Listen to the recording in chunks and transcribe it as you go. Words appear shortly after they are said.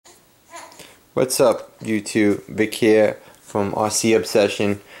What's up, YouTube? Vic here from RC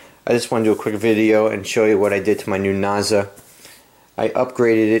Obsession. I just want to do a quick video and show you what I did to my new Naza. I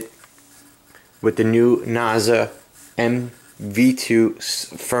upgraded it with the new Naza-M V2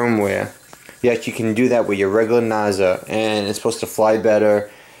 firmware. Yes, you can do that with your regular Naza, and it's supposed to fly better.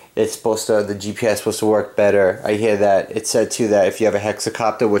 It's supposed to, the GPS is supposed to work better. I hear that. It said too that if you have a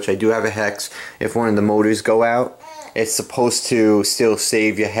hexacopter, which I do have a hex, if one of the motors go out, it's supposed to still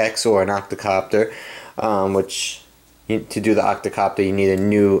save your hex or an octocopter, which to do the octocopter you need a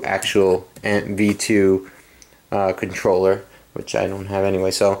new actual V2 controller, which I don't have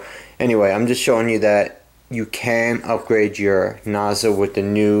anyway. So anyway, I'm just showing you that you can upgrade your Naza with the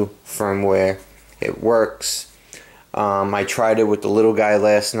new firmware. It works. I tried it with the little guy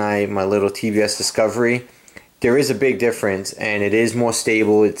last night, my little TVS Discovery. There is a big difference, and it is more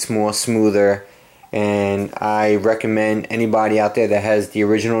stable, it's more smoother, and I recommend anybody out there that has the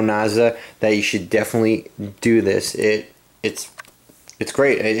original Naza that you should definitely do this. It's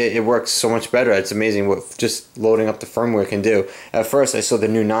great. It works so much better. It's amazing what just loading up the firmware can do. At first I saw the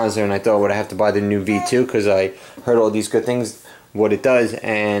new Naza and I thought, would I have to buy the new V2 because I heard all these good things what it does,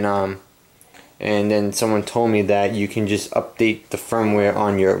 and then someone told me that you can just update the firmware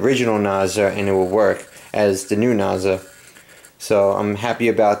on your original Naza and it will work as the new Naza. So I'm happy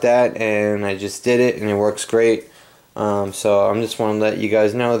about that, and I just did it and it works great. So I'm just want to let you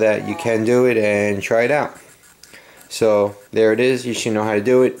guys know that you can do it and try it out. So there it is. You should know how to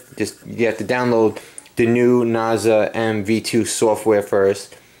do it. Just you have to download the new Naza-M V2 software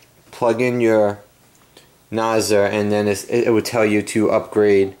first. Plug in your Naza, and then it would tell you to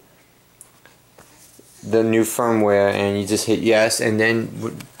upgrade the new firmware, and you just hit yes. And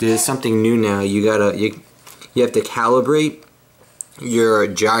then there's something new now. You have to calibrate your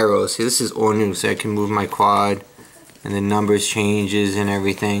gyros. See, this is all new, so I can move my quad and the numbers changes and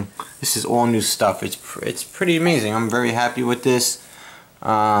everything. This is all new stuff. It's pretty amazing. I'm very happy with this.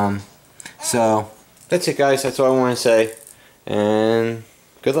 So that's it, guys. That's all I want to say, and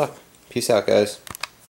good luck. Peace out, guys.